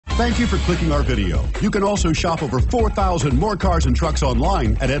Thank you for clicking our video. You can also shop over 4,000 more cars and trucks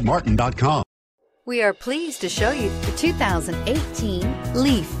online at edmartin.com. We are pleased to show you the 2018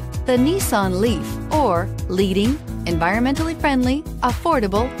 LEAF. The Nissan LEAF, or leading, environmentally friendly,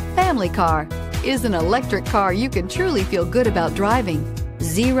 affordable family car, is an electric car you can truly feel good about driving.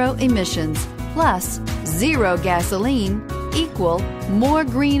 Zero emissions, plus zero gasoline, equal more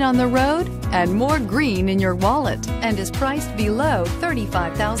green on the road and more green in your wallet, and is priced below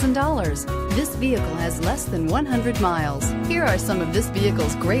 $35,000. This vehicle has less than 100 miles. Here are some of this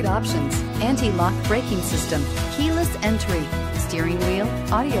vehicle's great options: anti-lock braking system, keyless entry, steering wheel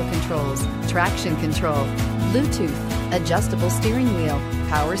audio controls, traction control, Bluetooth, adjustable steering wheel,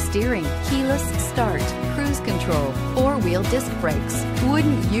 power steering, keyless start, cruise control, four-wheel disc brakes.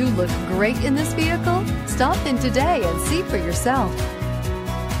 Wouldn't you look great in this vehicle? Stop in today and see for yourself.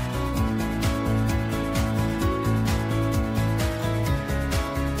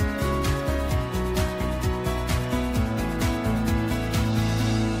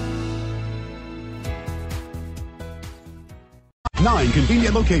 Nine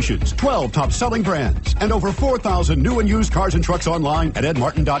convenient locations, 12 top-selling brands, and over 4,000 new and used cars and trucks online at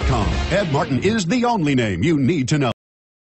edmartin.com. Ed Martin is the only name you need to know.